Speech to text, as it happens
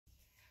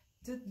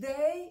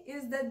Today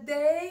is the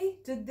day.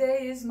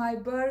 Today is my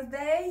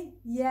birthday.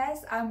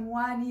 Yes, I'm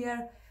 1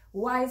 year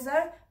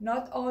wiser,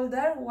 not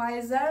older,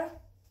 wiser.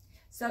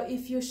 So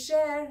if you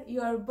share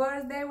your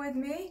birthday with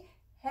me,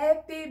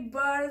 happy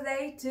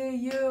birthday to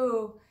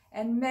you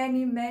and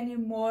many, many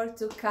more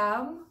to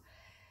come.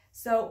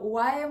 So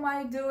why am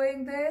I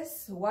doing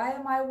this? Why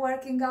am I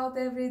working out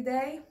every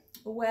day?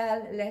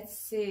 Well, let's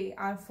see,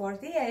 I'm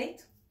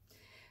 48.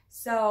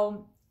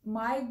 So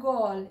my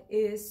goal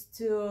is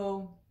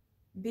to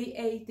be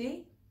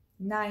 80,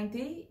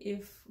 90,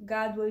 if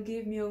God will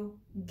give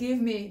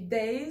me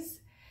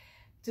days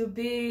to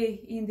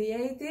be in the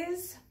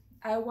 80s.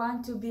 I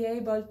want to be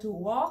able to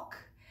walk.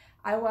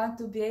 I want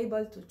to be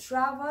able to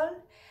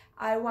travel.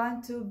 I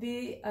want to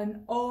be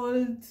an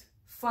old,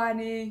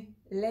 funny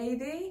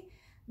lady,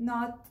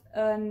 not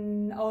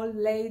an old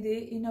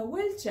lady in a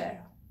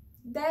wheelchair.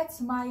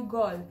 That's my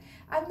goal.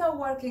 I'm not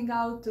working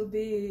out to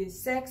be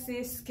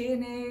sexy,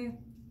 skinny.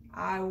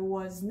 I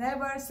was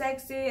never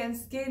sexy and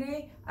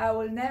skinny. I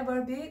will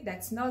never be.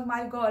 That's not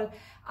my goal.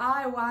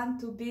 I want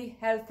to be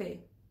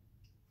healthy.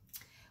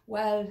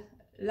 Well,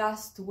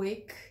 last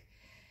week,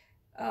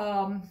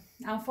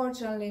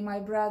 unfortunately, my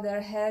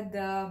brother had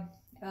a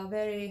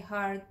very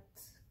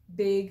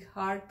big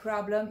heart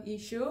problem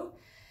issue,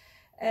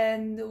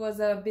 and was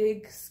a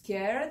big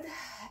scared.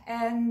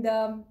 And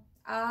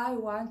I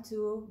want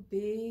to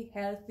be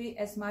healthy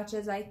as much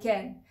as I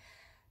can.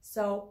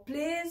 So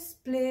please,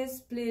 please,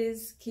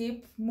 please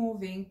keep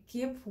moving,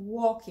 keep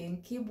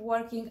walking, keep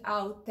working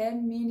out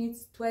 10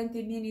 minutes,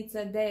 20 minutes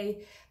a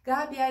day.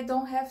 Gabi, I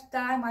don't have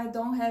time, I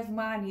don't have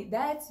money.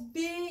 That's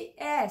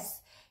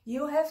BS.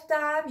 You have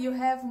time, you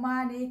have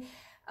money.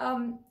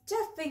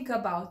 Just think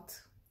about,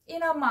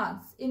 in a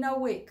month, in a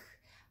week,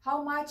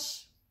 how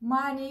much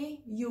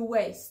money you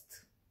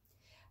waste,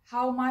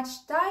 how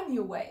much time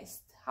you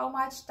waste, how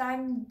much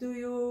time do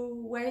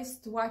you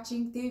waste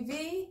watching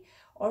TV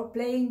or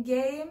playing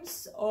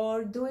games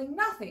or doing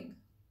nothing.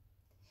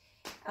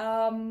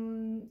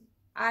 I'm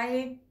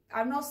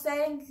not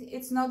saying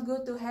it's not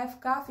good to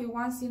have coffee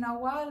once in a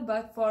while,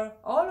 but for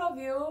all of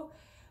you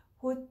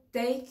who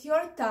take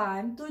your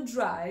time to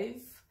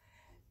drive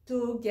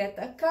to get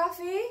a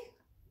coffee,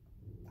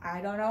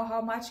 I don't know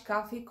how much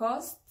coffee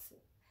costs,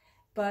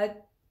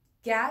 but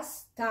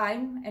gas,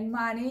 time and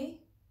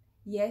money,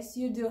 yes,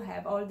 you do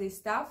have all this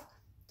stuff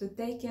to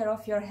take care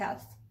of your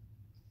health.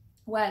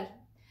 Well,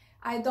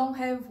 I don't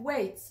have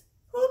weights.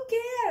 Who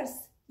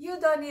cares? You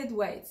don't need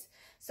weights.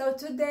 So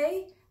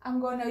today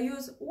I'm gonna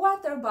use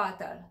water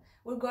bottle.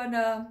 We're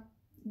gonna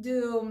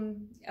do,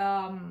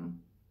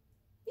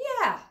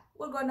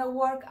 we're gonna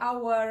work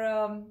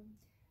our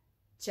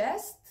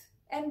chest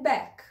and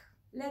back.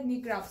 Let me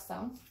grab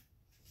some.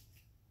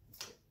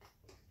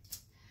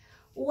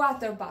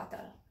 Water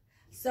bottle.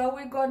 So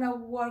we're gonna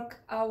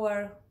work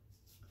our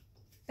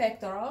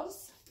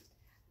pectorals.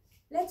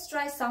 Let's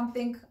try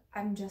something.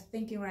 I'm just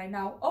thinking right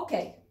now.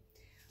 Okay,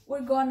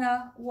 we're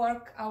gonna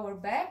work our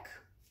back.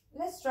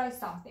 Let's try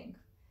something.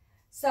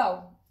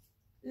 So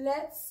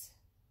let's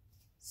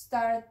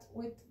start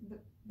with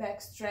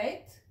back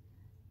straight.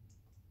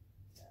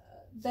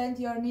 Bend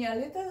your knee a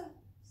little,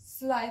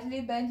 slightly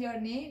bend your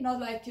knee,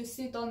 not like you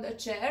sit on the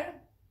chair.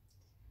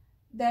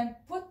 Then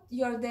put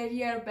your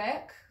derriere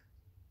back,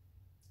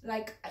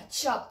 like I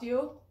chopped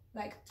you,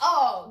 like,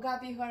 oh,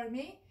 Gabi hurt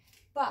me.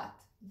 But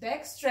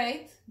back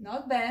straight,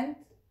 not bent,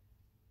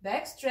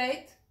 back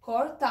straight,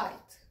 core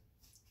tight.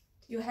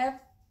 You have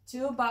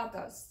two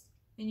bottles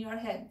in your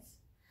hands.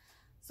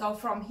 So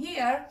from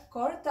here,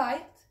 core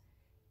tight,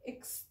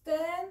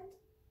 extend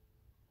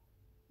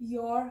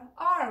your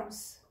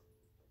arms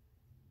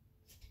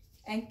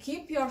and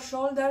keep your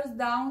shoulders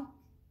down.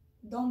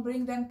 Don't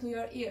bring them to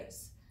your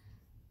ears.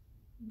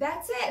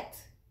 That's it.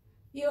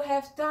 You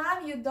have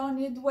time, you don't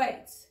need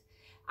weights.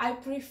 I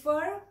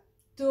prefer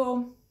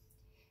to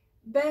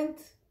bend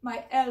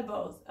my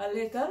elbows a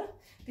little,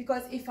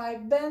 because if I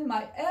bend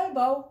my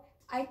elbow,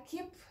 I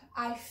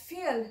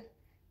feel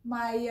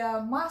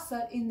my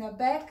muscle in the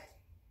back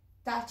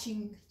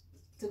touching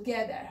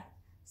together.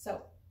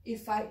 So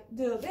if I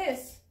do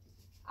this,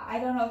 I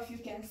don't know if you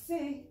can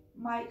see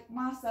my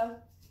muscle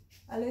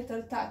a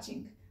little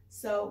touching.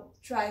 So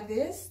try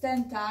this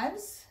 10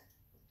 times.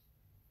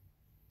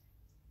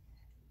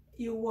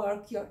 You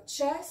work your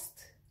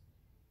chest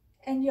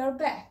and your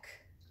back,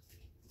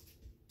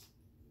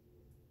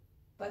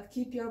 but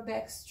keep your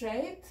back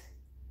straight.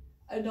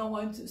 I don't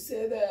want to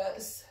say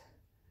this,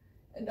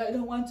 and I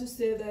don't want to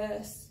say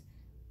this.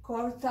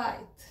 Core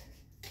tight.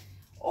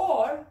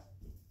 Or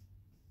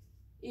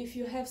if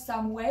you have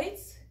some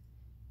weights,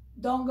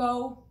 don't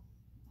go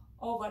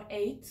over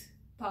 8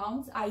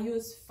 pounds. I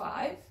use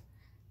 5.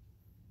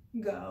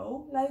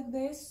 Go like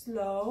this,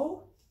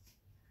 slow.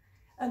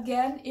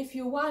 Again, if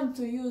you want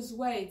to use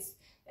weights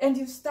and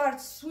you start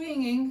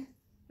swinging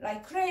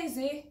like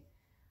crazy,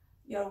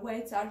 your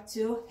weights are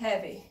too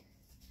heavy.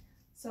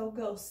 So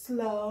go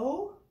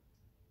slow,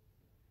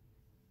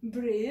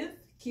 breathe,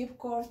 keep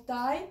core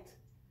tight,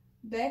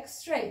 back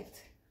straight.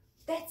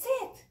 That's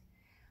it.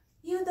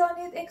 You don't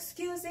need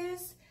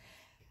excuses.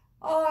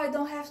 Oh, I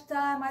don't have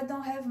time, I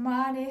don't have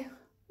money.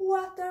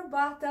 Water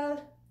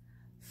bottle,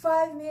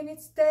 5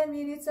 minutes, 10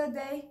 minutes a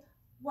day.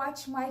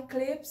 Watch my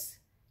clips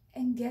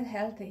and get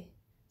healthy.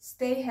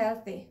 Stay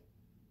healthy.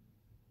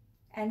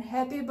 And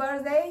happy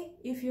birthday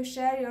if you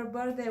share your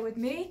birthday with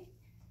me.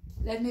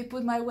 Let me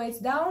put my weights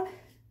down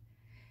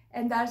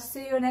and I'll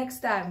see you next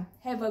time.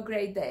 Have a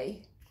great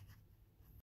day.